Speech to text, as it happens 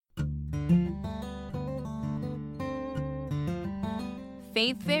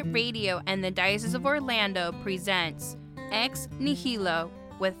FaithFit Radio and the Diocese of Orlando presents Ex Nihilo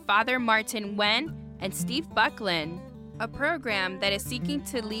with Father Martin Wen and Steve Buckland, a program that is seeking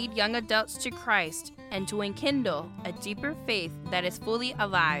to lead young adults to Christ and to enkindle a deeper faith that is fully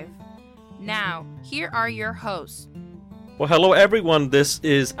alive. Now, here are your hosts. Well, hello everyone. This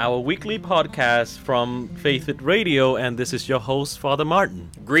is our weekly podcast from FaithFit Radio, and this is your host, Father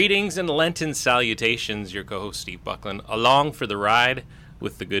Martin. Greetings and Lenten salutations, your co-host Steve Buckland, along for the ride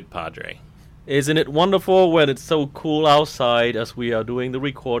with the good Padre. Isn't it wonderful when it's so cool outside as we are doing the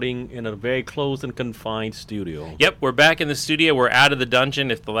recording in a very closed and confined studio? Yep, we're back in the studio. We're out of the dungeon.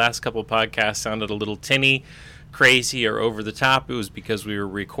 If the last couple podcasts sounded a little tinny, crazy, or over the top, it was because we were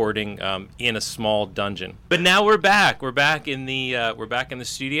recording in a small dungeon. But now we're back. We're back in the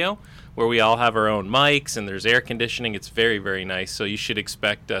studio where we all have our own mics and there's air conditioning. It's very, very nice. So you should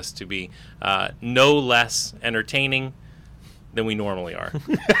expect us to be no less entertaining than we normally are.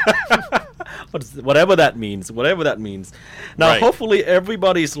 Whatever that means. Now, Right. Hopefully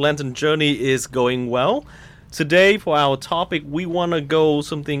everybody's Lenten journey is going well. Today, for our topic, we want to go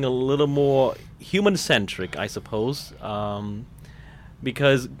something a little more human-centric, I suppose,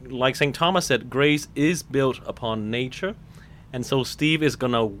 because, like St. Thomas said, grace is built upon nature, and so Steve is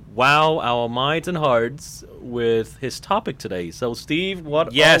going to wow our minds and hearts with his topic today. So, Steve, what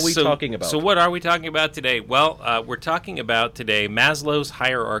are we talking about? So what are we talking about today? Well, we're talking about today Maslow's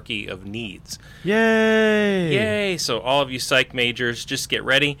hierarchy of needs. Yay! Yay! So all of you psych majors, just get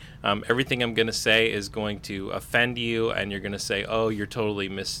ready. Everything I'm going to say is going to offend you, and you're going to say, "Oh, you're totally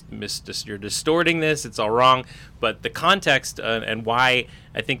you're distorting this. It's all wrong." But the context and why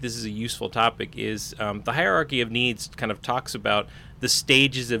I think this is a useful topic is the hierarchy of needs kind of talks about the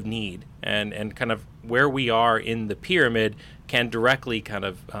stages of need and kind of where we are in the pyramid can directly kind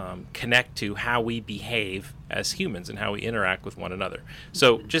of connect to how we behave as humans and how we interact with one another.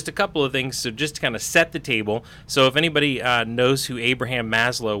 So just a couple of things, so just to kind of set the table. So if anybody knows who Abraham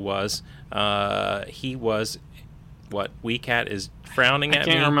Maslow was, he was, what, WeCat is frowning at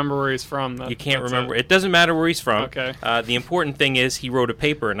me? I can't remember where he's from. You can't remember. It doesn't matter where he's from. Okay. The important thing is he wrote a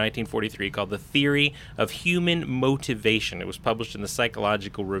paper in 1943 called The Theory of Human Motivation. It was published in the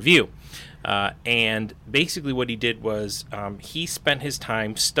Psychological Review. And basically what he did was he spent his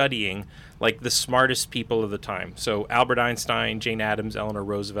time studying like the smartest people of the time. So Albert Einstein, Jane Addams, Eleanor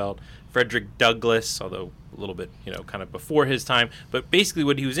Roosevelt, Frederick Douglass, although a little bit, kind of before his time. But basically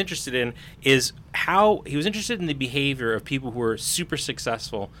what he was interested in is how he was interested in the behavior of people who were super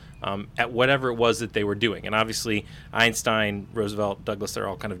successful at whatever it was that they were doing. And obviously Einstein, Roosevelt, Douglass, they're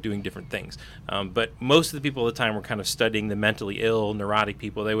all kind of doing different things. But most of the people at the time were kind of studying the mentally ill, neurotic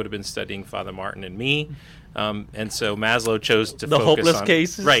people. They would have been studying Father Martin and me. And so Maslow chose to the focus hopeless on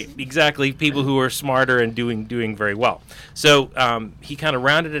cases. Right, exactly. People who are smarter and doing very well. So he kind of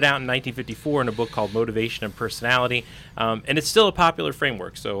rounded it out in 1954 in a book called Motivation and Personality, and it's still a popular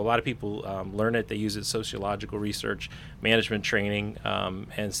framework. So a lot of people learn it. They use it in sociological research, management training,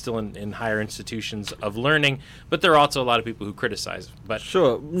 and still in higher institutions of learning. But there are also a lot of people who criticize it. But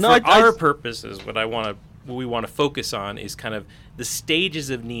Sure. for our purposes, what we want to focus on is kind of the stages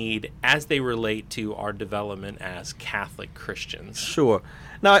of need as they relate to our development as Catholic Christians. Sure.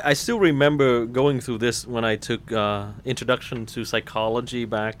 Now, I still remember going through this when I took Introduction to Psychology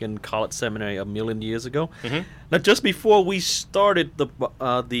back in college seminary a million years ago. Mm-hmm. Now, just before we started the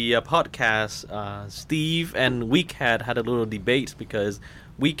podcast, Steve and WeCat had a little debate because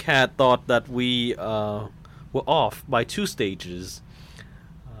WeCat thought that we were off by 2 stages.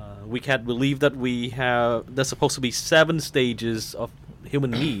 We can't believe that there's supposed to be 7 stages of human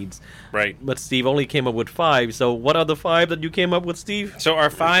needs. Right. But Steve only came up with 5. So what are the 5 that you came up with, Steve? So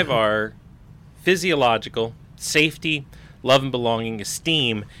our 5 are physiological, safety, love and belonging,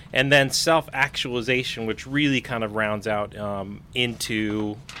 esteem, and then self-actualization, which really kind of rounds out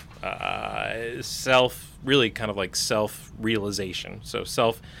into really kind of like self-realization. So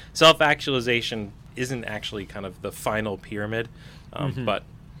self-actualization isn't actually kind of the final pyramid,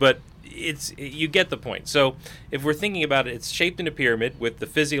 but you get the point. So if we're thinking about it, it's shaped in a pyramid with the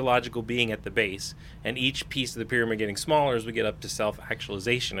physiological being at the base and each piece of the pyramid getting smaller as we get up to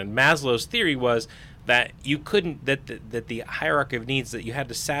self-actualization. And Maslow's theory was that you couldn't, that the hierarchy of needs, that you had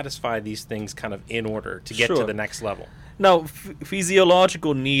to satisfy these things kind of in order to get to the next level. Now,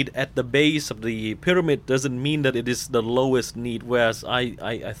 physiological need at the base of the pyramid doesn't mean that it is the lowest need, whereas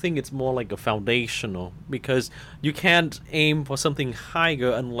I think it's more like a foundational, because you can't aim for something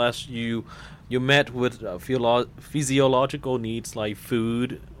higher unless you met with physiological needs like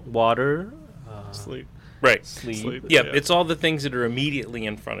food, water, Sleep. Right. sleep. Yeah, it's all the things that are immediately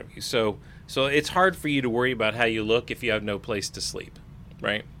in front of you. So it's hard for you to worry about how you look if you have no place to sleep.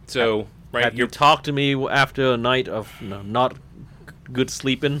 right? So, right, Have you talked to me after a night of not good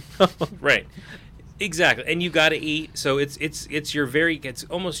sleeping? right. Exactly, and you got to eat. So it's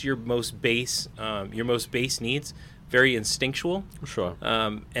almost your most base needs, very instinctual. Sure.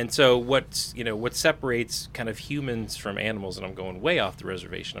 And so what separates kind of humans from animals, and I'm going way off the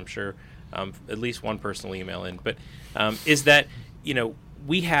reservation. I'm sure at least one person will email in, but is that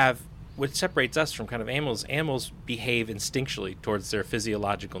we have what separates us from kind of animals. Animals behave instinctually towards their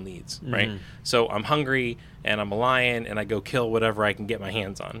physiological needs, right? So I'm hungry and I'm a lion and I go kill whatever I can get my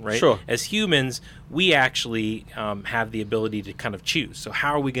hands on, right? Sure. As humans, we actually have the ability to kind of choose. So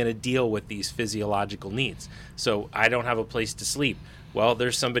how are we going to deal with these physiological needs? So I don't have a place to sleep. Well,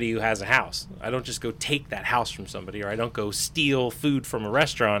 there's somebody who has a house. I don't just go take that house from somebody, or I don't go steal food from a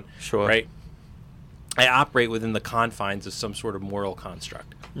restaurant, Sure. right? I operate within the confines of some sort of moral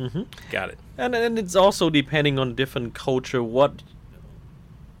construct. Got it. And it's also depending on different culture what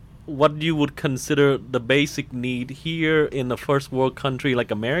you would consider the basic need here in a first world country like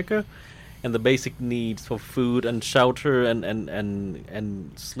America, and the basic needs for food and shelter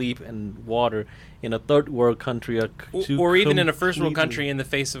and sleep and water in a third world country or even in a first world country in the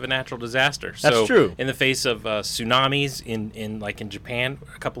face of a natural disaster. That's so true. In the face of tsunamis in Japan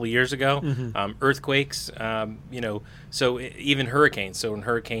a couple of years ago, earthquakes, so even hurricanes. So when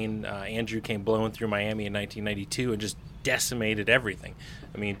Hurricane Andrew came blowing through Miami in 1992 and just decimated everything.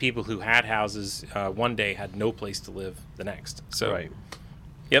 I mean, people who had houses one day had no place to live the next. So. Right.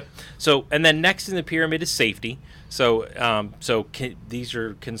 Yep. So, and then next in the pyramid is safety. So, these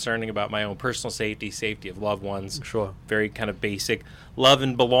are concerning about my own personal safety of loved ones. Sure. Very kind of basic. Love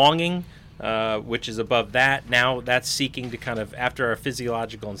and belonging, which is above that. Now that's seeking to kind of, after our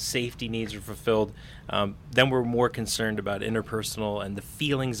physiological and safety needs are fulfilled, then we're more concerned about interpersonal and the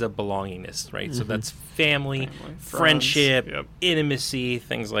feelings of belongingness, right? So that's family, friendship, friends, yep. Intimacy,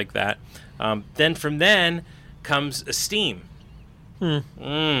 things like that. Then comes esteem.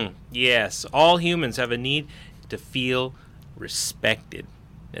 Yes, all humans have a need to feel respected.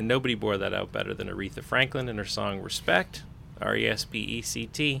 And nobody bore that out better than Aretha Franklin in her song Respect,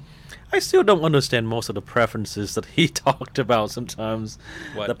 R-E-S-P-E-C-T. I still don't understand most of the preferences that he talked about sometimes.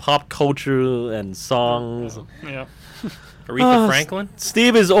 What? The pop culture and songs. Yeah. Aretha Franklin?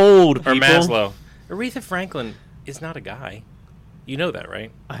 Steve is old, Or people. Maslow? Aretha Franklin is not a guy. You know that,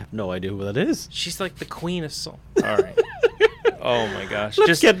 right? I have no idea who that is. She's like the queen of soul. All right. Oh my gosh.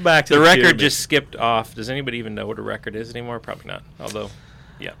 Let's get back to the the record pyramid. just skipped off. Does anybody even know what a record is anymore? Probably not. Although,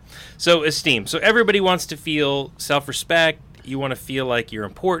 yeah. So esteem. So everybody wants to feel self-respect. You want to feel like you're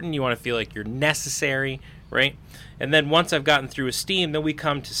important. You want to feel like you're necessary, right? And then once I've gotten through esteem, then we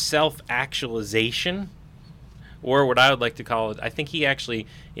come to self-actualization, or what I would like to call it, I think he actually,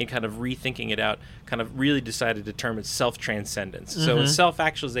 in kind of rethinking it out, kind of really decided to term it self-transcendence. So in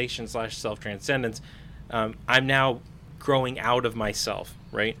self-actualization / self-transcendence, I'm now growing out of myself,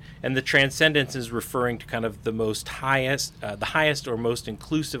 right? And the transcendence is referring to kind of the highest or most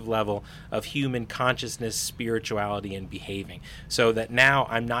inclusive level of human consciousness, spirituality, and behaving. So that now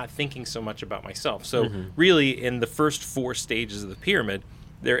I'm not thinking so much about myself. So really, in the first 4 stages of the pyramid,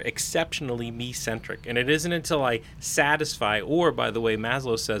 they're exceptionally me-centric. And it isn't until I satisfy, or by the way,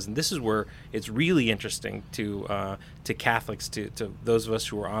 Maslow says, and this is where it's really interesting to Catholics, to those of us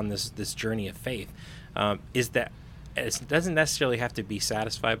who are on this journey of faith, is that it doesn't necessarily have to be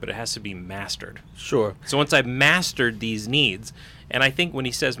satisfied, but it has to be mastered. Sure. So once I've mastered these needs, and I think when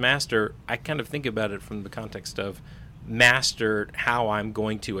he says master, I kind of think about it from the context of mastered how I'm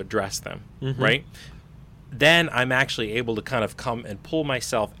going to address them, right? Then I'm actually able to kind of come and pull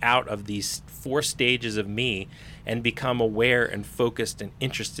myself out of these 4 stages of me and become aware and focused and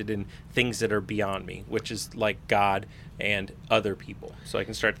interested in things that are beyond me, which is like God and other people. So I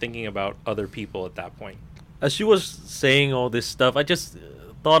can start thinking about other people at that point. As you was saying all this stuff, I just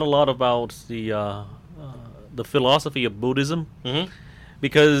thought a lot about the philosophy of Buddhism,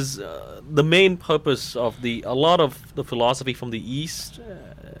 because the main purpose of a lot of the philosophy from the East,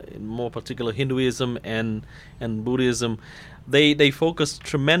 in more particular Hinduism and Buddhism, they focus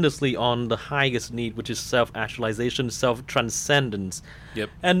tremendously on the highest need, which is self-actualization, self-transcendence. Yep.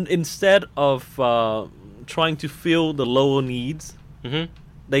 And instead of trying to fill the lower needs,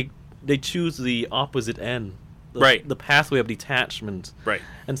 they choose the opposite end, Right. the pathway of detachment. Right.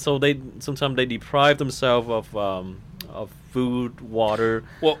 And so sometimes they deprive themselves of food, water.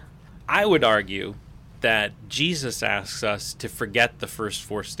 Well, I would argue that Jesus asks us to forget the first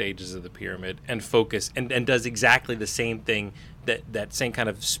 4 stages of the pyramid and focus, and does exactly the same thing, that same kind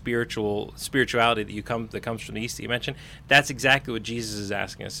of spirituality that comes from the East that you mentioned. That's exactly what Jesus is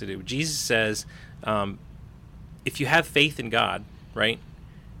asking us to do. Jesus says, if you have faith in God, right,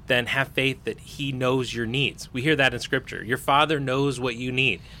 then have faith that he knows your needs. We hear that in Scripture. Your Father knows what you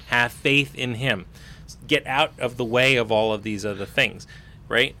need. Have faith in him. Get out of the way of all of these other things,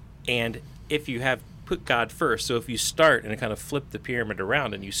 right? And if you have put God first, so if you start and kind of flip the pyramid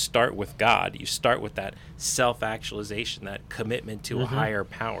around and you start with God, you start with that self-actualization, that commitment to a higher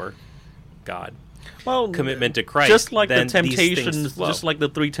power, God, commitment to Christ. Just like the then these things temptations, flow. just like the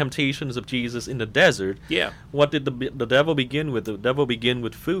 3 temptations of Jesus in the desert. Yeah. What did the devil begin with? The devil began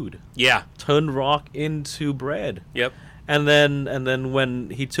with food. Yeah. Turn rock into bread. Yep. And then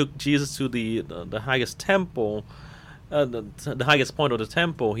when he took Jesus to the highest temple, the highest point of the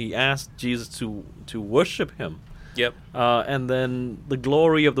temple, he asked Jesus to worship him. Yep. And then the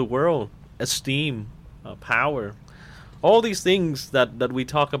glory of the world, esteem, power, all these things that we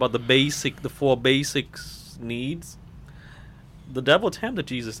talk about, the 4 basic needs. The devil tempted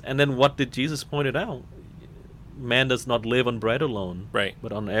Jesus, and then what did Jesus point it out? Man does not live on bread alone, Right.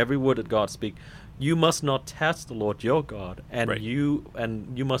 but on every word that God speaks. You must not test the Lord your God, and Right. you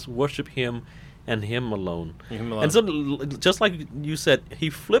must worship Him and Him alone. Him alone. And so, just like you said,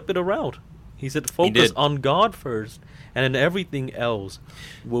 he flipped it around. He said, focus did. on God first, and then everything else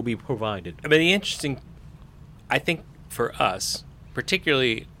will be provided. I mean, the interesting, I think, for us,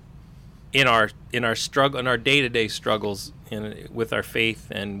 particularly in our struggle, in our day-to-day struggles with our faith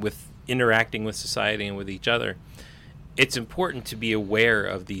and with interacting with society and with each other, it's important to be aware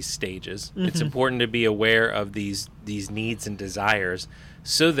of these stages. It's important to be aware of these needs and desires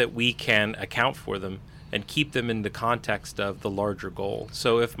so that we can account for them and keep them in the context of the larger goal.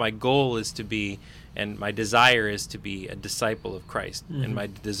 So if my goal is to be, and my desire is to be a disciple of Christ, and my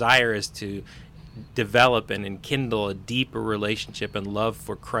desire is to develop and enkindle a deeper relationship and love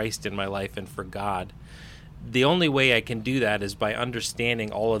for Christ in my life and for God, the only way I can do that is by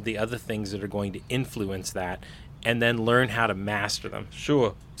understanding all of the other things that are going to influence that, and then learn how to master them.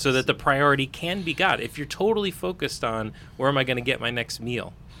 Sure. So that the priority can be God. If you're totally focused on where am I going to get my next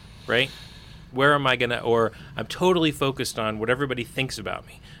meal, right? Where am I going to, or I'm totally focused on what everybody thinks about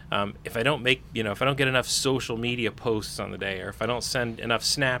me. If I don't make, if I don't get enough social media posts on the day, or if I don't send enough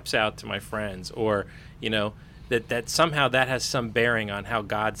snaps out to my friends, or, that somehow that has some bearing on how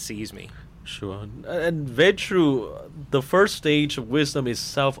God sees me. Sure. And very true. The first stage of wisdom is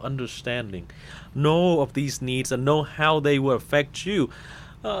self-understanding. Know of these needs and know how they will affect you.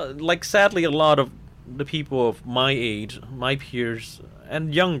 Sadly, a lot of the people of my age, my peers,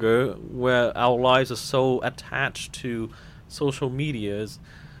 and younger, where our lives are so attached to social medias,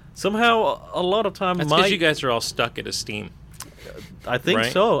 somehow a lot of time That's because you guys are all stuck at esteem. I think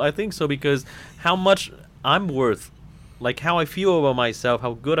right? so. I think so, because how much I'm worth, like how I feel about myself,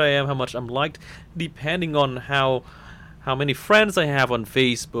 how good I am, how much I'm liked, depending on how many friends I have on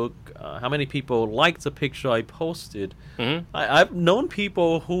Facebook, how many people liked the picture I posted. I've known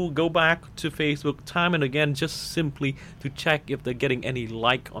people who go back to Facebook time and again just simply to check if they're getting any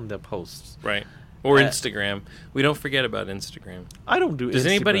like on their posts. Right. Or Instagram. We don't forget about Instagram. I don't do Does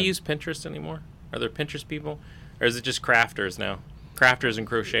anybody Instagram. use Pinterest anymore? Are there Pinterest people? Or is it just crafters now? Crafters and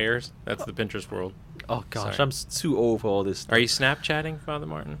crocheters? That's the Pinterest world. Oh gosh, Sorry. I'm too old for all this stuff. Are you Snapchatting, Father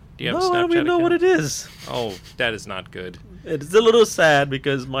Martin? Do you have a No, Snapchat I don't even know what account? it is. Oh, that is not good. It's a little sad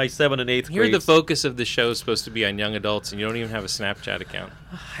because my 7th and 8th Here, grade. the focus of the show is supposed to be on young adults, and you don't even have a Snapchat account.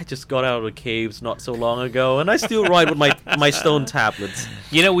 I just got out of the caves not so long ago, and I still write with my stone tablets.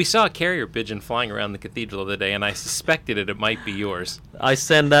 We saw a carrier pigeon flying around the cathedral the other day, and I suspected it might be yours. I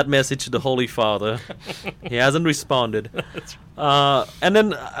send that message to the Holy Father. He hasn't responded. And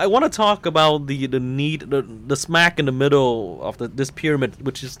then I want to talk about the need, the smack in the middle of this pyramid,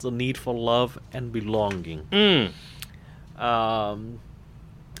 which is the need for love and belonging.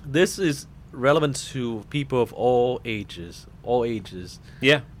 This is relevant to people of all ages.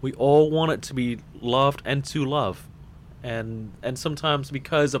 Yeah. We all want it to be loved and to love. And sometimes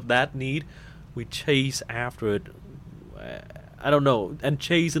because of that need, we chase after it. I don't know, and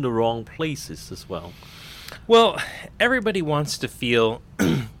chase in the wrong places as well. Well, everybody wants to feel,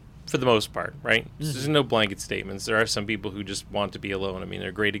 for the most part, right? There's no blanket statements. There are some people who just want to be alone. I mean, there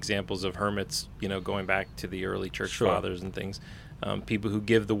are great examples of hermits, going back to the early church Sure. fathers and things. People who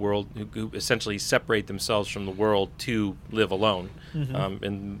give the world, who essentially separate themselves from the world to live alone.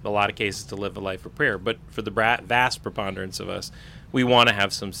 In a lot of cases, to live a life of prayer. But for the vast preponderance of us, we want to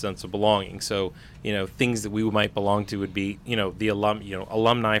have some sense of belonging. So, things that we might belong to would be, the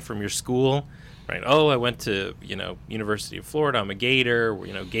alumni from your school. Right. Oh, I went to, University of Florida. I'm a Gator,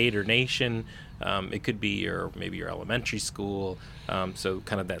 Gator Nation. It could be maybe your elementary school. So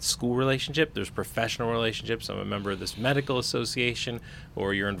kind of that school relationship. There's professional relationships. I'm a member of this medical association,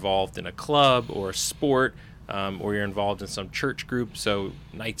 or you're involved in a club or a sport. or you're involved in some church group, so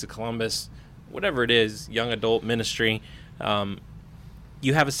Knights of Columbus, whatever it is, young adult ministry,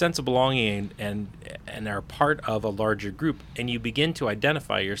 you have a sense of belonging and are part of a larger group, and you begin to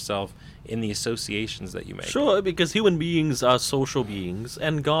identify yourself in the associations that you make. Sure, because human beings are social beings,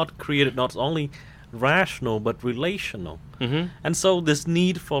 and God created not only rational but relational. Mm-hmm. And so this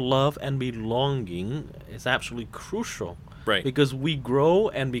need for love and belonging is absolutely crucial. Right. Because we grow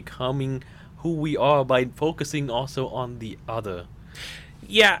and becoming who we are by focusing also on the other.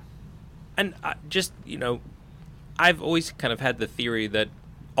 Yeah, and I've always kind of had the theory that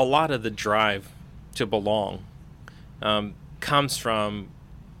a lot of the drive to belong comes from,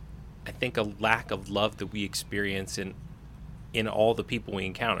 I think, a lack of love that we experience in all the people we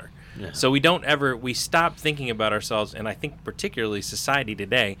encounter. Yeah. So we stop thinking about ourselves, and I think particularly society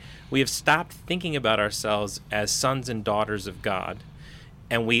today, we have stopped thinking about ourselves as sons and daughters of God,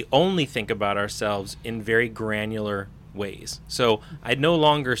 and we only think about ourselves in very granular ways. So I no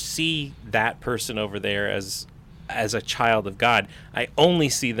longer see that person over there as a child of God. I only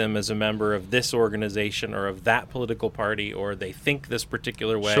see them as a member of this organization or of that political party, or they think this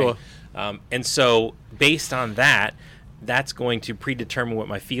particular way. Sure. And so based on that, that's going to predetermine what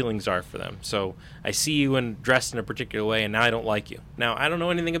my feelings are for them. So I see you dressed in a particular way, and now I don't like you. Now, I don't know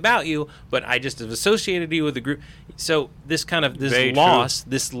anything about you, but I just have associated you with a group. So this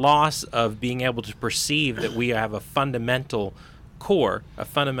loss of being able to perceive that we have a fundamental core, a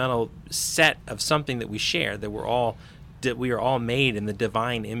fundamental set of something that we share, that we are all made in the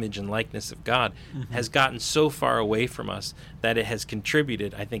divine image and likeness of God, Mm-hmm. has gotten so far away from us that it has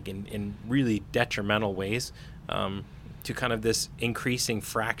contributed, I think, in really detrimental ways to kind of this increasing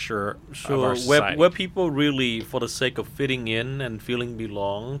fracture of our society. Where people really, for the sake of fitting in and feeling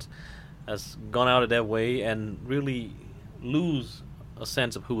belonged, has gone out of their way and really lose a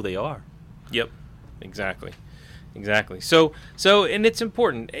sense of who they are. Yep, exactly. So, and it's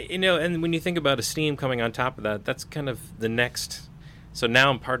important, and when you think about esteem coming on top of that, that's kind of the next. So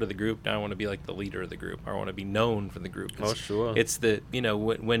now I'm part of the group. Now I want to be like the leader of the group. I want to be known for the group. Oh, sure. It's the,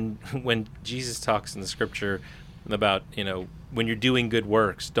 when Jesus talks in the scripture about, when you're doing good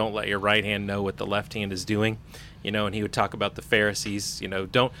works, don't let your right hand know what the left hand is doing, and he would talk about the Pharisees,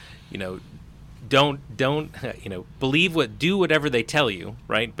 don't do whatever they tell you,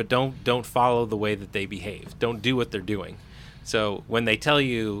 right? But don't follow the way that they behave. Don't do what they're doing. So when they tell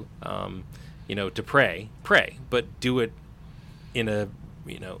you, to pray, but do it in a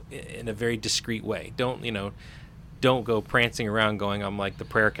very discreet way. Don't go prancing around going, I'm like the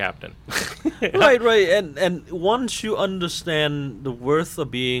prayer captain. Right. And once you understand the worth of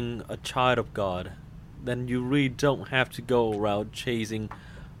being a child of God, then you really don't have to go around chasing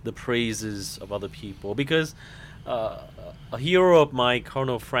the praises of other people. Because a hero of mine,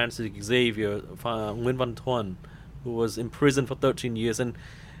 Colonel Francis Xavier, Nguyen Van Thuan, who was imprisoned for 13 years, and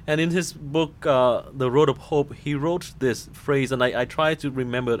in his book, The Road of Hope, he wrote this phrase, and I try to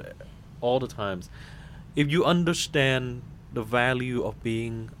remember it all the times. If you understand the value of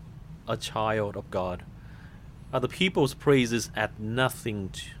being a child of God, other people's praises add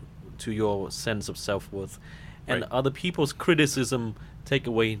nothing to your sense of self-worth, and Right. other people's criticism take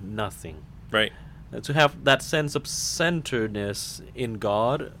away nothing. Right. To have that sense of centeredness in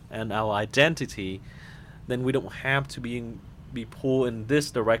God and our identity, then we don't have to be pulled in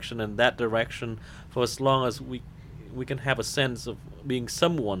this direction and that direction, for as long as we can have a sense of being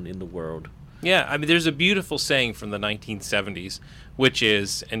someone in the world. Yeah, I mean, there's a beautiful saying from the 1970s, which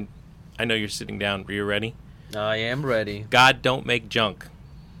is, and I know you're sitting down. Are you ready? I am ready. God don't make junk.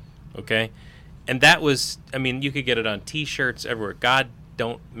 Okay? And that was, I mean, you could get it on T-shirts everywhere. God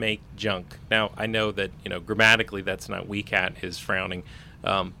don't make junk. Now, I know that, grammatically that's not WeCat is frowning,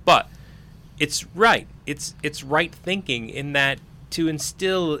 but it's right. It's right thinking in that to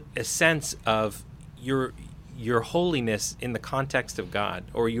instill a sense of your holiness in the context of God,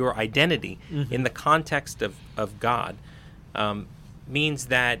 or your identity in the context of God, means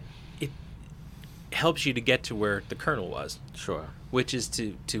that it helps you to get to where the Colonel was. Sure. Which is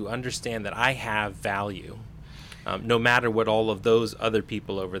to understand that I have value, no matter what all of those other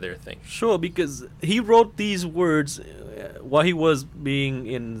people over there think. Sure, because he wrote these words while he was being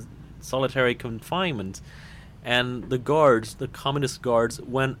in solitary confinement, and the communist guards,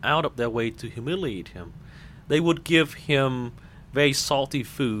 went out of their way to humiliate him. They would give him very salty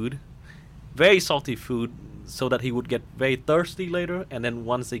food, so that he would get very thirsty later, and then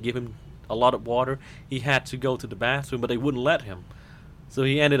once they give him a lot of water, he had to go to the bathroom, but they wouldn't let him. So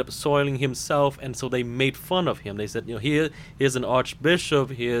he ended up soiling himself, and so they made fun of him. They said, here's an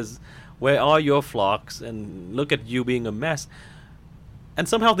archbishop, where are your flocks, and look at you being a mess. And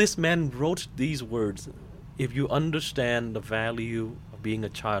somehow this man wrote these words if you understand the value of being a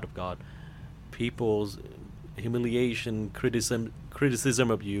child of God, people's humiliation,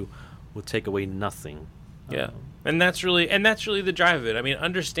 criticism of you will take away nothing. Yeah. And that's really the drive of it. I mean,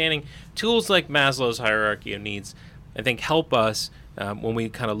 understanding tools like Maslow's hierarchy of needs, I think, help us when we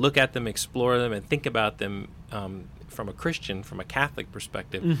kind of look at them, explore them, and think about them from a Christian, from a Catholic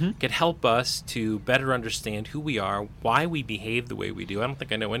perspective, can help us to better understand who we are, why we behave the way we do. I don't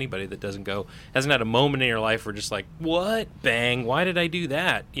think I know anybody that hasn't had a moment in your life where just like, what? Bang, why did I do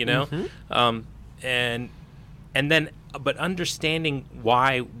that? You know? But understanding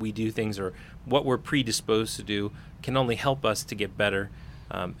why we do things or what we're predisposed to do can only help us to get better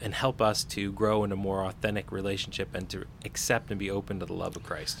and help us to grow in a more authentic relationship and to accept and be open to the love of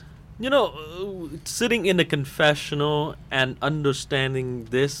Christ. You know, sitting in the confessional and understanding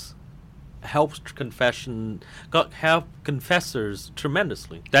this helps help confessors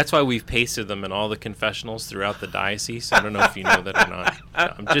tremendously. That's why we've pasted them in all the confessionals throughout the diocese. I don't know if you know that or not.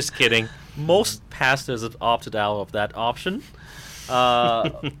 No, I'm just kidding. Most pastors have opted out of that option.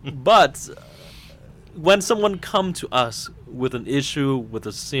 But when someone comes to us with an issue, with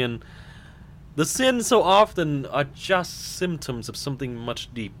a sin, the sins so often are just symptoms of something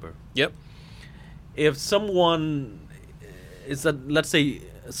much deeper. Yep. If someone is, let's say,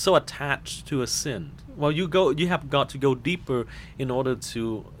 so attached to a sin, well, you have got to go deeper in order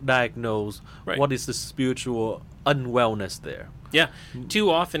to diagnose what is the spiritual unwellness there. Yeah. Too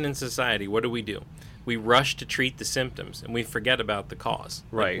often in society, what do? We rush to treat the symptoms and we forget about the cause.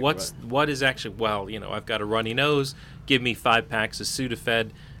 Right. What is actually, I've got a runny nose, give me 5 packs of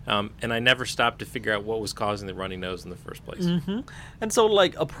Sudafed, and I never stopped to figure out what was causing the runny nose in the first place. And so,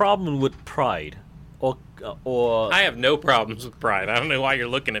 like, a problem with pride or I have no problems with pride. I don't know why you're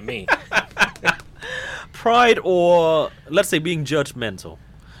looking at me. Pride, or let's say being judgmental.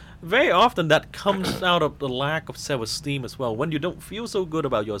 Very often that comes out of the lack of self-esteem as well. When you don't feel so good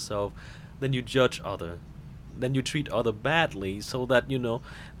about yourself, then you judge other. Then you treat other badly, so that,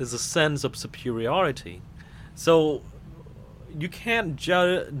 there's a sense of superiority. So you can't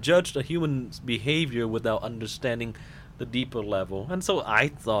judge the human's behavior without understanding the deeper level. And so I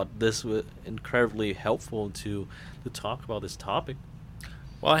thought this was incredibly helpful to talk about this topic.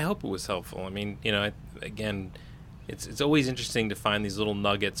 Well, I hope it was helpful. I mean, again, it's always interesting to find these little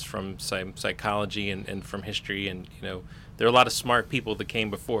nuggets from psychology and from history. And, there are a lot of smart people that came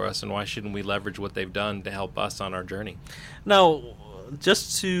before us, and why shouldn't we leverage what they've done to help us on our journey? Now,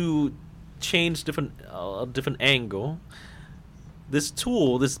 just to change different angle, this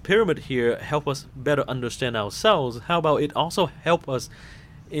tool, this pyramid here, help us better understand ourselves. How about it also help us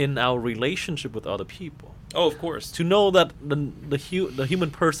in our relationship with other people? Oh, of course. To know that the human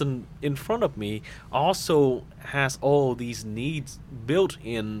person in front of me also has all these needs built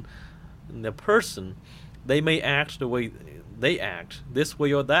in their person. They may act the way they act, this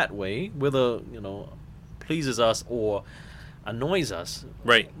way or that way, whether pleases us or annoys us.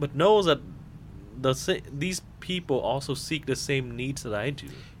 Right. But knows that these people also seek the same needs that I do.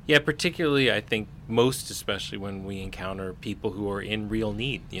 Yeah, particularly I think most especially when we encounter people who are in real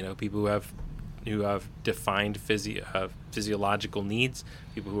need. People who have defined physiological needs,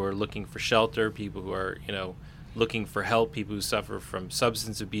 people who are looking for shelter, people who are looking for help, people who suffer from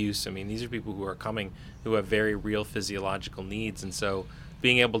substance abuse. I mean, these are people who are coming who have very real physiological needs, and so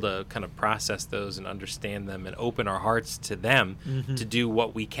being able to kind of process those and understand them and open our hearts to them to do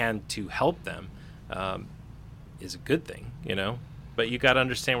what we can to help them is a good thing, But you got to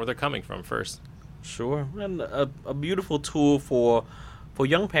understand where they're coming from first. Sure, and a beautiful tool for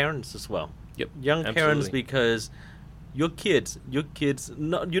young parents as well. Yep, young absolutely. Parents, because your kids, you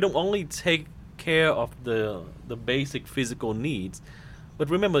don't only take care of the basic physical needs, but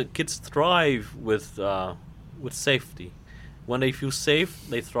remember, kids thrive with safety. When they feel safe,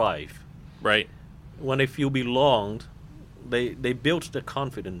 they thrive. Right. When they feel belonged, they build their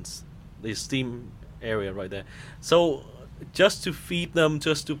confidence, the esteem area right there. So just to feed them,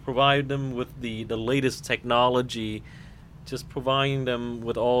 just to provide them with the latest technology, just providing them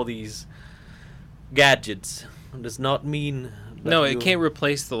with all these gadgets does not mean that it can't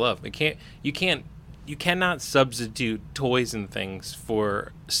replace the love. You cannot substitute toys and things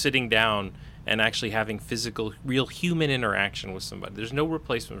for sitting down and actually having physical, real human interaction with somebody. There's no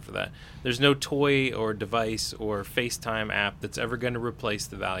replacement for that. There's no toy or device or FaceTime app that's ever going to replace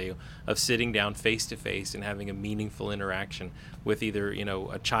the value of sitting down face to face and having a meaningful interaction with either,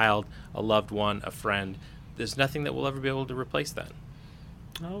 a child, a loved one, a friend. There's nothing that will ever be able to replace that.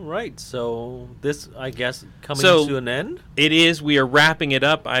 All right, so this, I guess, coming So- to an end. It is. We are wrapping it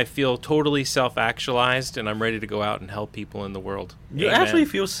up. I feel totally self-actualized, and I'm ready to go out and help people in the world. You Amen. actually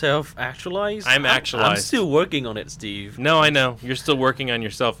feel self-actualized? I'm I'm actualized. still working on it, Steve. No, I know. You're still working on your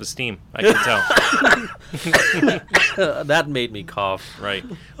self-esteem. I can tell. That made me cough. Right.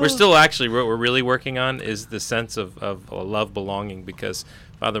 We're still actually, what we're really working on is the sense of love belonging, because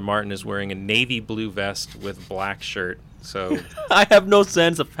Father Martin is wearing a navy blue vest with black shirt. So I have no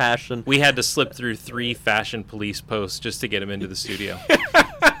sense of passion. we had to slip through 3 fashion police posts just to get him into the studio.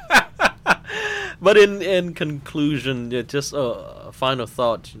 But in conclusion, just a final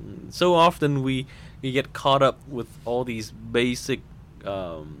thought. So often we get caught up with all these basic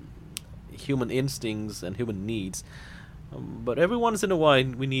human instincts and human needs. But every once in a while,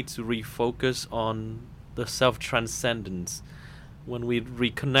 we need to refocus on the self-transcendence. When we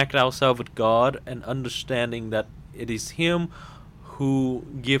reconnect ourselves with God and understanding that it is Him who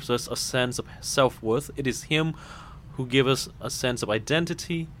gives us a sense of self-worth. It is Him who gives us a sense of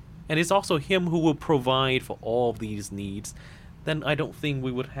identity. And it's also Him who will provide for all of these needs. Then I don't think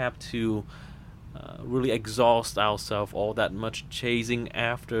we would have to really exhaust ourselves all that much chasing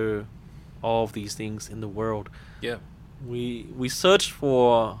after all of these things in the world. Yeah. We search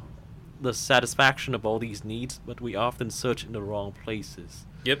for the satisfaction of all these needs, but we often search in the wrong places.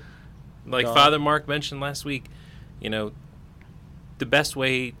 Yep. Like God. Father Mark mentioned last week, the best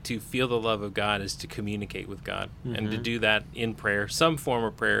way to feel the love of God is to communicate with God, and to do that in prayer, some form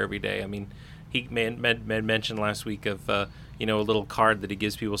of prayer every day. I mean, he mentioned last week of a little card that he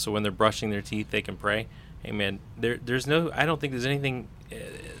gives people so when they're brushing their teeth they can pray. Amen. There's no, I don't think there's anything.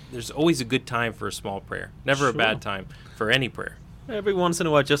 There's always a good time for a small prayer. Never a Sure. bad time for any prayer. Every once in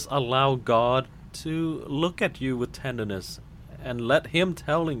a while, just allow God to look at you with tenderness, and let Him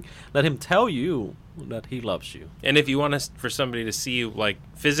tell you that He loves you. And if you want us for somebody to see you like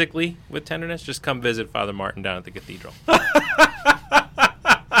physically with tenderness, just come visit Father Martin down at the cathedral.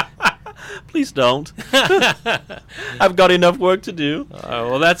 Please don't. I've got enough work to do.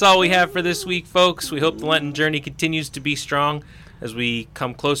 Well, that's all we have for this week, folks. We hope the Lenten journey continues to be strong as we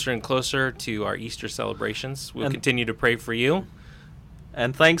come closer and closer to our Easter celebrations. We'll And- continue to pray for you.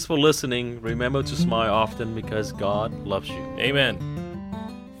 And thanks for listening. Remember to smile often because God loves you. Amen.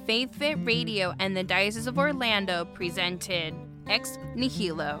 Faith Fit Radio and the Diocese of Orlando presented Ex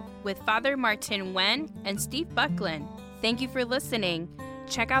Nihilo with Father Martin Wen and Steve Buckland. Thank you for listening.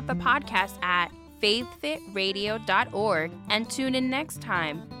 Check out the podcast at faithfitradio.org and tune in next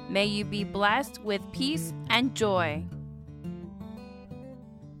time. May you be blessed with peace and joy.